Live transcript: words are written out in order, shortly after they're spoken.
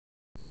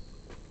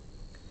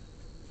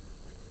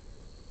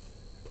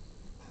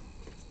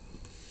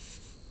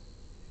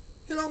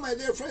Hello my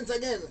dear friends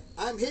again.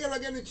 I'm here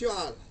again with you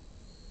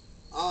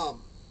all.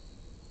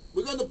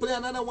 We're going to play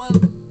another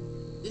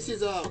one. This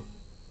is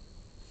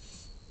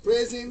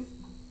praising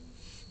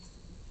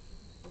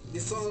the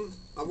Son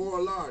of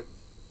our Lord,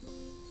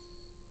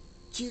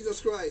 Jesus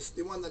Christ,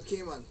 the one that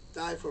came and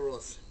died for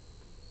us.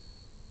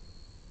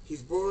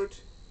 His birth,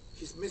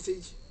 His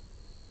message,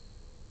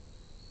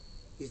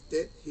 His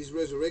death, His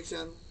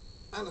resurrection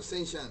and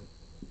ascension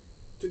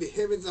to the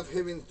heavens of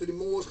heavens, to the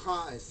Most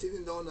High,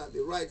 sitting down at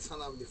the right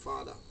hand of the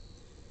Father.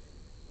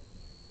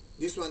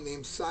 This one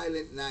named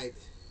Silent Night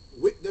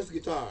with this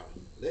guitar.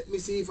 Let me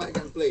see if I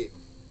can play it.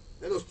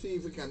 Let us see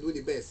if we can do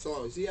the best.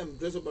 So you see, I'm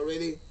dressed up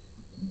already,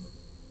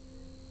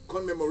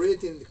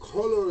 commemorating the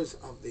colors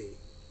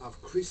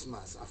of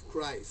Christmas, of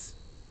Christ.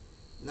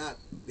 Not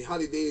the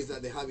holidays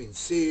that they have in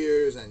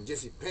Sears and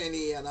Jesse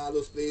Penney and all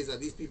those places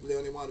that these people, they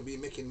only want to be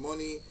making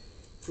money,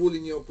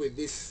 fooling you up with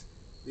this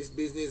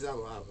business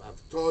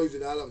of toys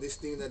and all of this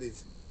thing that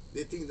is,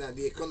 they think that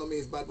the economy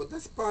is bad, but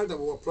that's part of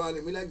our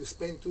problem. We like to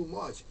spend too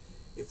much.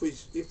 If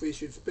we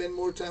should spend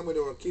more time with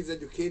our kids,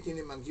 educating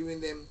them and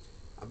giving them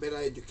a better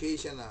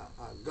education, a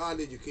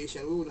godly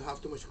education, we wouldn't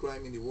have too much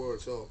crime in the world.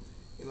 So,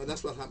 you know,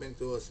 that's what happened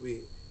to us.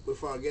 We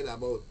forget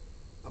about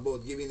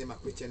giving them a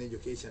Christian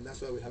education.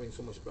 That's why we're having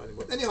so much problem.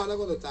 But anyhow, I'm not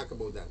going to talk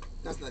about that.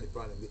 That's not the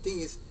problem. The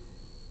thing is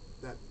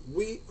that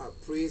we are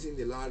praising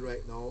the Lord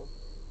right now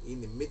in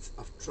the midst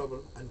of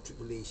trouble and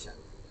tribulation.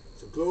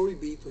 So glory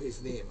be to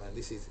His name. And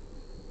this is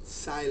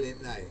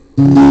Silent Night.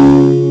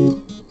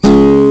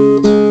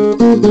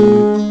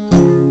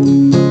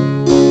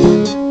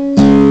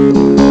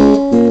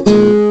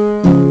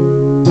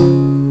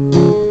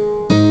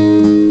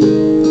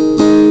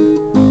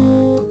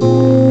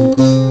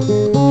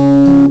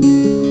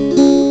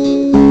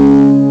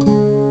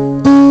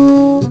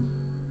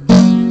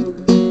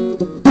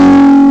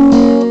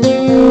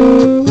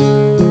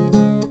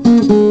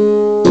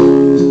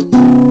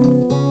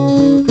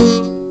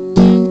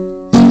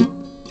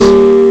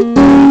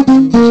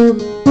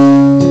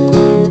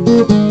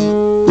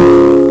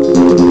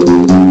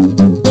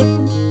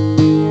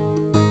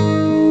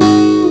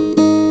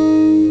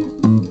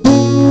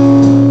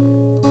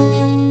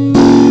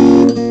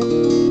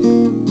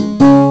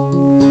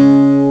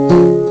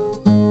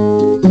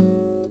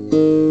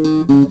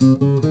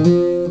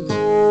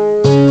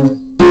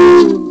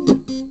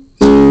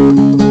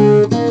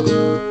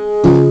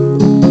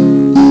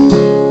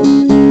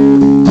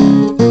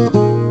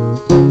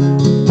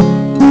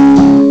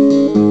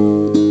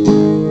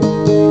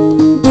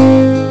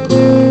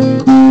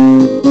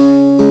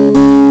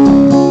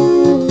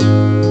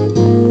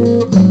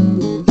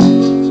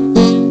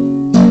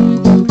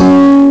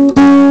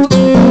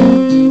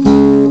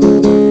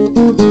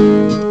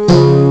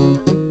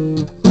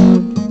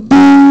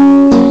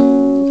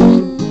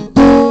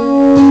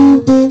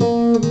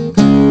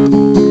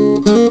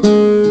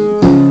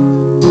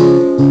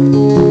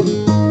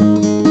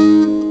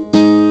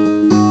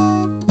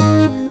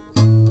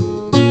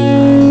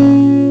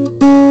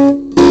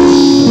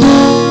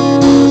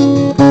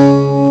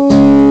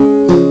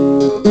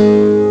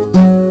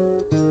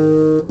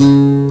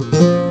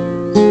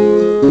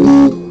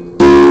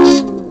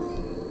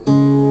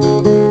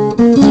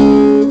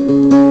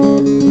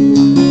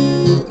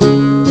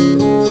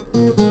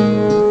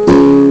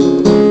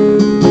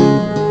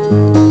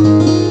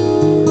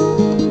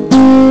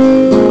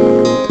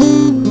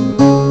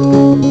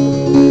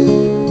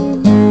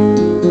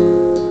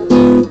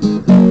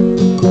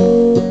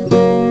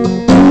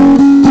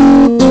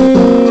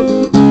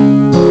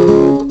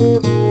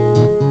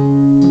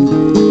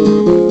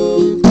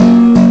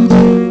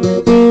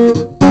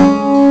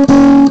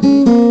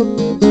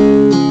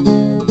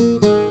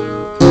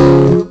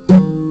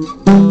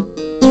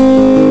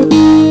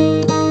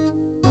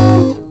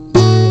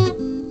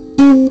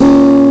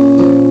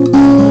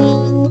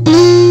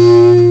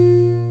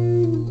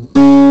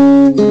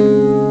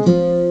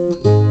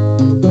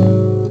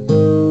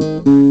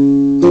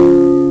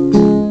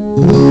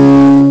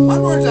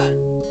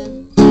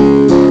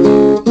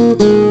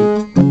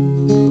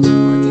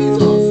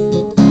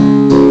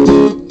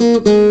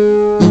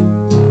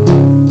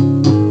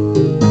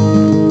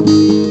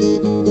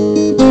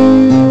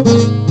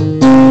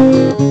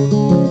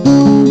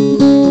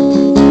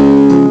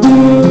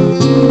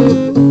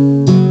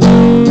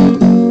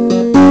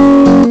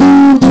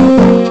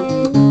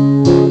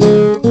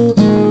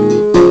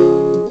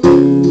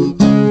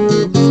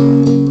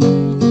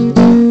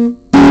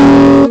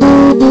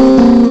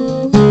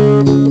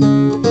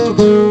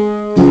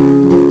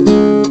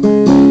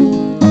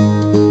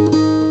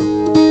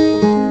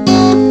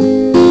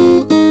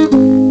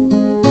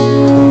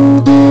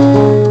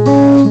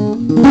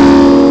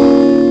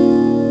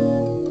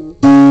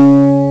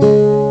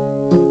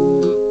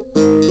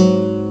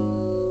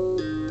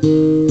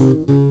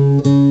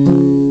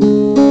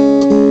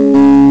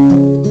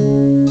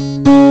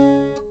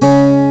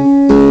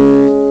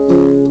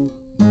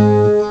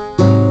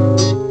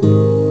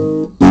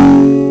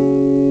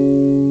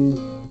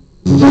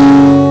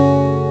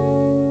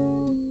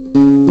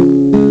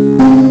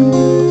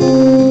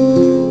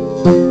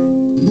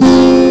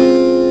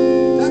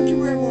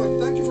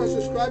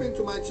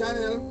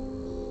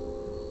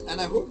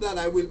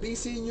 I will be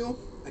seeing you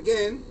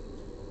again.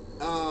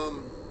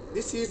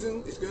 This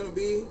season is going to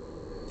be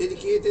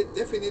dedicated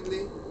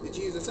definitely to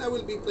Jesus. I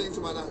will be playing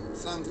some other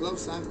songs, love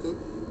songs too,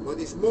 but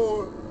it's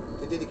more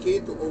to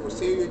dedicate to our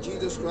Savior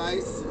Jesus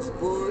Christ, His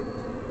word,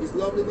 His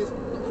loveliness.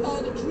 Look at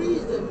all the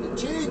trees, the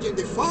changing,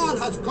 the fall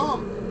has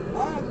come.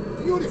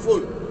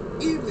 Beautiful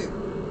evening.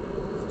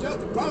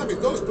 Just the problem is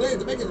those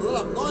planes are making a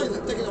lot of noise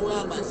and taking away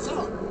all my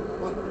sound.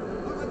 But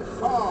look at the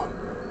fall.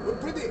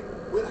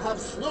 We'll have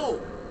snow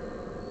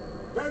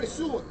very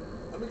soon.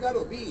 And we got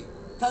to be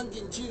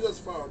thanking Jesus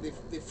for the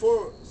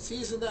 4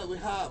 seasons that we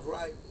have,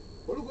 right?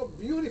 But look how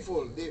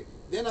beautiful.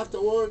 Then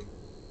afterward,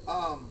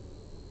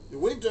 the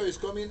winter is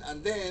coming,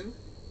 and then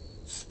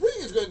spring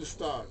is going to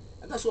start.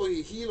 And that's how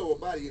He heal our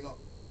body, you know.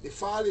 The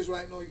fall is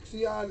right now. You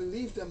see all the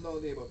leaves them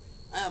down there, but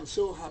I am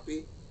so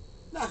happy.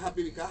 Not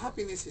happy because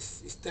happiness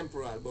is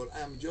temporal, but I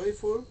am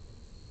joyful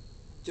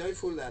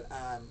that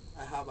I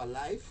have a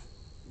life,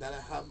 that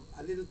I have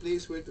a little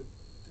place where to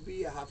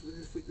be. I have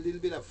a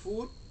little bit of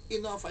food,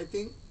 enough I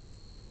think.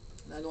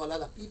 And I know a lot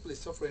of people is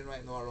suffering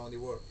right now around the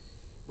world.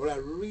 But I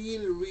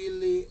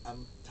really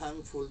am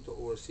thankful to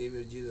our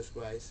Savior Jesus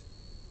Christ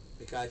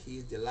because He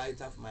is the light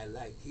of my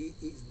life. He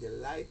is the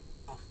light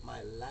of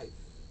my life.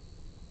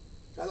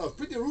 I was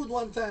pretty rude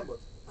one time, but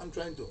I'm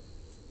trying to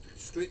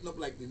straighten up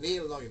like the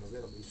nail now, you know,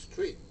 gotta be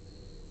straight.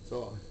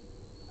 So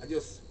I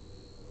just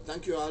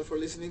thank you all for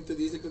listening to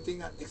these little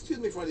things. Excuse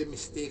me for the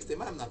mistakes.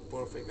 I'm not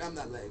perfect. I'm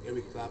not like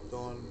Eric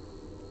Clapton,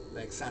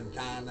 like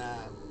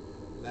Santana,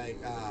 like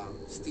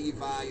Steve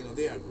Vai. You know,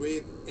 they are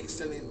great,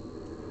 excellent,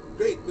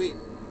 great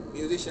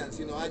musicians.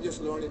 You know, I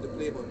just learning to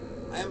play, but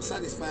I am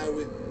satisfied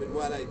with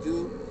what I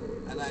do,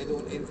 and I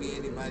don't envy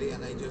anybody,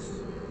 and I just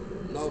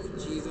love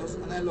Jesus,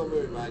 and I love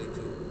everybody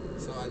too.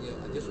 So I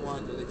just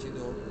want to let you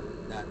know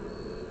that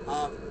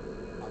have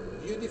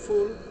a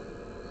beautiful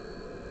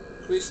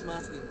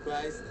Christmas in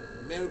Christ,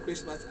 Merry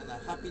Christmas, and a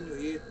Happy New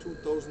Year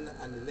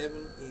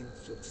 2011 in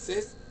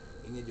success,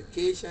 in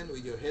education,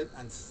 with your health,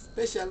 and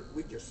special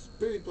with your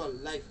spiritual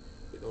life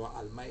with our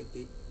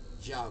Almighty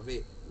Yahweh,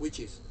 which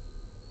is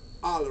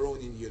all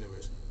around in the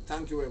universe.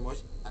 Thank you very much,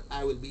 and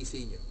I will be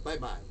seeing you.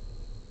 Bye-bye.